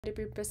To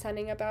be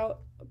presenting about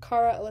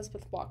Kara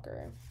Elizabeth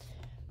Walker.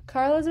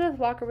 Kara Elizabeth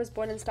Walker was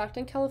born in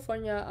Stockton,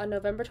 California on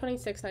November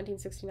 26,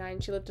 1969.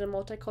 She lived in a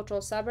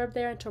multicultural suburb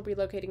there until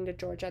relocating to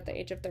Georgia at the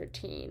age of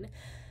 13.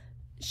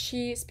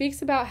 She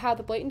speaks about how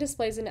the blatant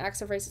displays and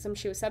acts of racism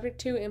she was subject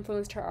to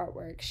influenced her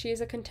artwork. She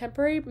is a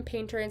contemporary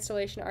painter,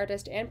 installation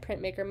artist, and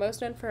printmaker,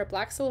 most known for her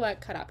black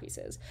silhouette cutout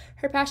pieces.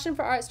 Her passion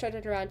for art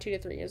started around 2 to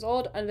 3 years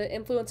old under the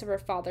influence of her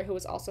father, who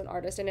was also an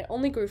artist, and it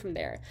only grew from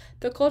there.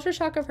 The culture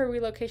shock of her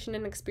relocation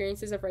and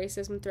experiences of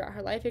racism throughout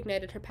her life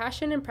ignited her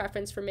passion and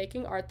preference for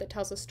making art that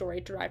tells a story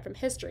derived from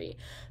history.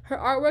 Her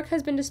artwork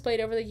has been displayed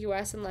over the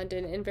U.S. and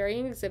London in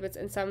varying exhibits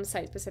and some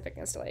site-specific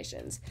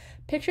installations.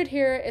 Pictured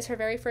here is her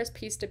very first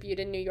piece, debuted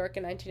in New York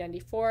in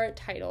 1994,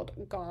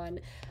 titled Gone.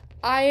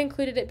 I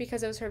included it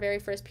because it was her very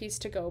first piece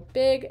to go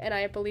big, and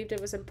I believed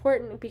it was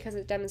important because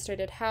it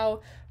demonstrated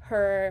how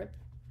her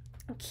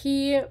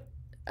key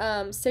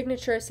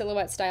signature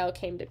silhouette style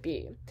came to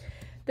be.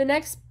 The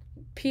next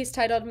piece,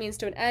 titled Means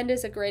to an End,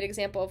 is a great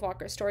example of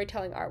Walker's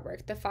storytelling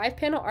artwork. The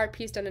 5-panel art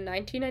piece done in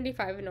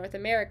 1995 in North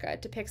America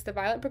depicts the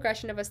violent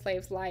progression of a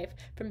slave's life,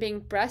 from being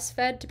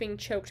breastfed to being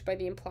choked by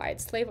the implied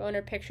slave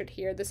owner pictured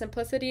here. The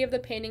simplicity of the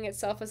painting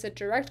itself is a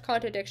direct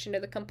contradiction to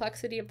the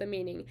complexity of the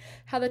meaning.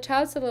 How the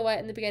child's silhouette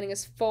in the beginning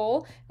is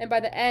full, and by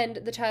the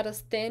end, the child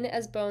is thin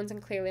as bones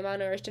and clearly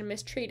malnourished and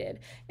mistreated.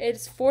 It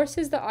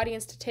forces the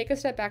audience to take a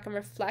step back and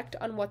reflect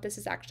on what this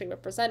is actually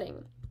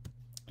representing.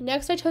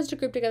 Next, I chose to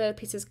group together the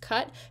pieces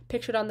Cut,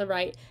 pictured on the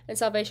right, and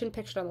Salvation,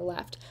 pictured on the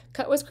left.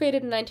 Cut was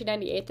created in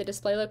 1998, the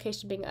display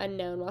location being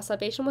unknown, while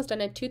Salvation was done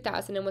in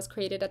 2000 and was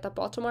created at the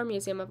Baltimore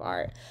Museum of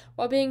Art.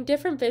 While being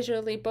different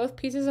visually, both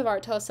pieces of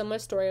art tell a similar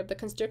story of the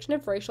constriction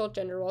of racial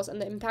gender roles and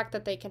the impact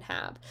that they can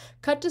have.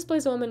 Cut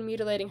displays a woman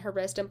mutilating her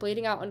wrist and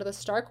bleeding out under the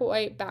stark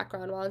white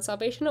background, while in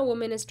Salvation, a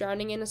woman is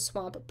drowning in a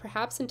swamp,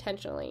 perhaps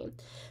intentionally.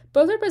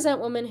 Both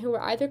represent women who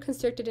were either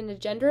constricted into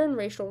gender and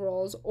racial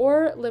roles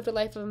or lived a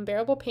life of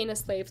unbearable pain as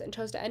slaves and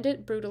chose to end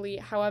it brutally,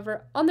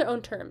 however, on their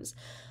own terms.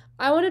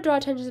 I want to draw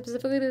attention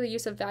specifically to the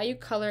use of value,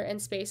 color,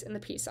 and space in the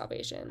piece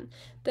Salvation.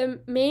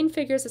 The main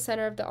figure is the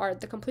center of the art,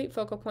 the complete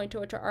focal point to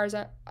which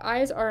our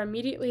eyes are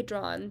immediately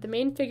drawn. The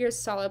main figure is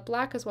solid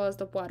black as well as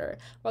the water,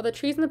 while the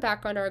trees in the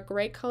background are a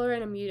gray color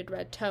and a muted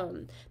red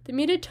tone. The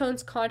muted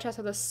tones contrast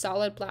with a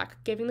solid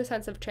black, giving the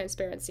sense of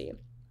transparency,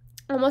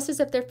 almost as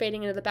if they're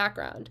fading into the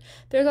background.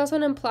 There's also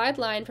an implied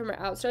line from her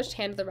outstretched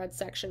hand to the red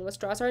section, which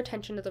draws our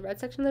attention to the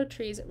red section of the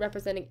trees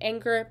representing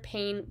anger,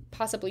 pain,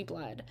 possibly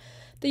blood.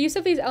 The use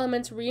of these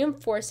elements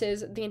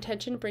reinforces the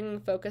intention, bringing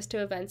focus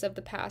to events of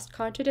the past,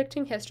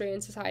 contradicting history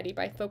and society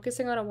by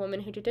focusing on a woman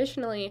who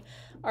traditionally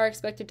are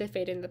expected to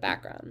fade into the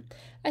background.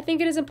 I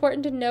think it is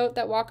important to note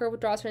that Walker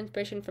draws her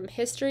inspiration from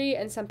history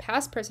and some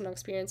past personal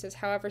experiences.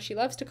 However, she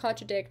loves to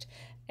contradict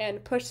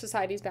and push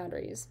society's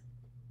boundaries.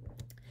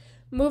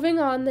 Moving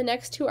on, the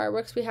next 2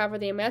 artworks we have are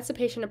The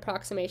Emancipation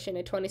Approximation,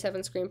 a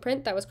 27 screen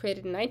print that was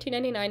created in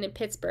 1999 in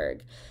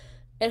Pittsburgh,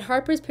 and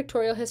Harper's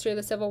Pictorial History of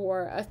the Civil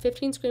War, a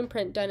 15 screen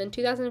print done in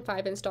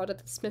 2005 installed at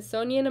the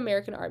Smithsonian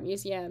American Art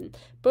Museum.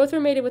 Both were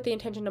made with the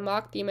intention to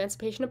mock the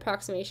Emancipation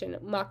Approximation,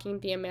 mocking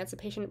the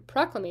Emancipation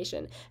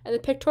Proclamation, and the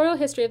Pictorial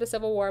History of the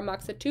Civil War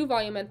mocks a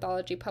 2-volume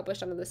anthology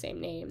published under the same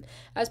name.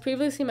 As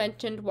previously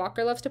mentioned,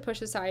 Walker loves to push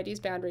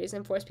society's boundaries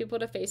and force people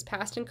to face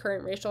past and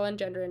current racial and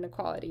gender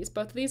inequalities.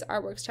 Both of these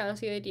artworks challenge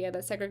the idea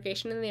that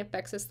segregation and the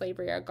effects of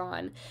slavery are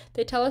gone.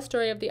 They tell a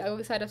story of the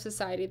ugly side of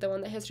society, the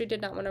one that history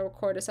did not want to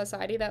record, a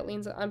society that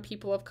leans on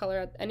people of color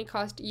at any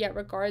cost, yet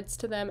regards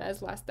to them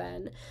as less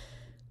than.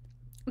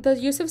 The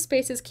use of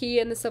space is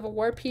key in the Civil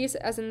War piece,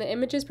 as in the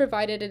images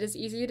provided, it is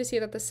easy to see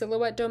that the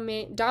silhouette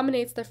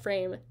dominates the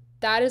frame.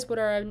 That is what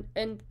our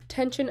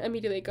attention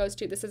immediately goes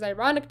to. This is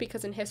ironic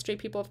because in history,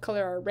 people of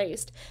color are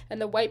erased, and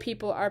the white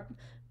people are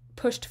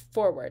pushed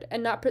forward,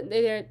 and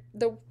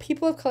the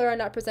people of color are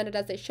not presented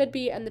as they should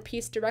be, and the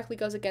piece directly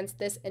goes against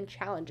this and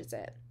challenges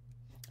it.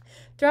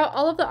 Throughout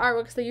all of the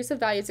artworks, the use of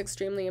value is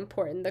extremely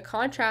important. The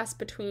contrast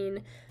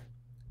between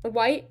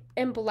white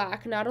and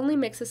black not only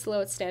makes the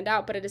silhouette stand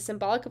out, but it is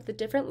symbolic of the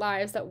different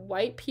lives that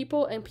white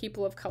people and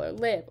people of color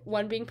live,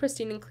 one being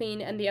pristine and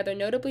clean and the other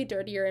notably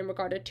dirtier and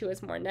regarded to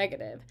as more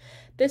negative.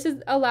 This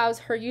allows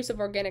her use of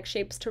organic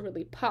shapes to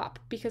really pop,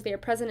 because they are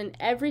present in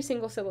every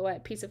single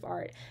silhouette piece of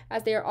art,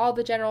 as they are all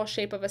the general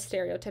shape of a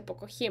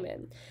stereotypical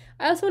human.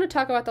 I also want to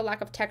talk about the lack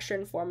of texture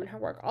and form in her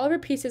work. All of her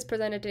pieces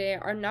presented today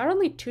are not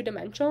only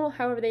two-dimensional,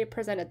 however they are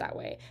presented that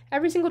way.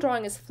 Every single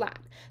drawing is flat.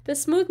 The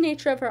smooth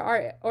nature of her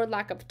art, or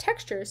lack of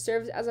texture,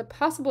 serves as a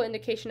possible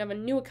indication of a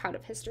new account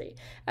of history.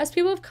 As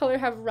people of color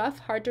have rough,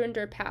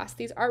 hard-to-endure past,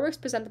 these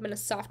artworks present them in a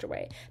softer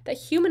way that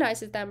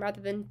humanizes them rather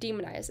than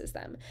demonizes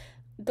them.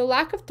 The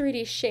lack of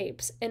 3D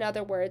shapes, in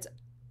other words,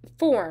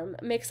 form,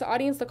 makes the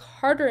audience look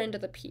harder into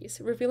the piece,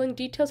 revealing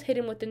details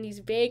hidden within these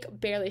vague,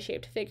 barely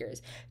shaped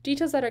figures,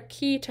 details that are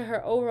key to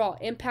her overall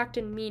impact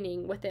and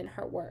meaning within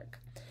her work.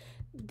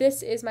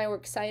 This is my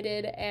works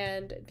cited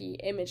and the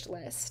image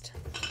list.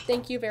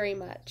 Thank you very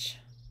much.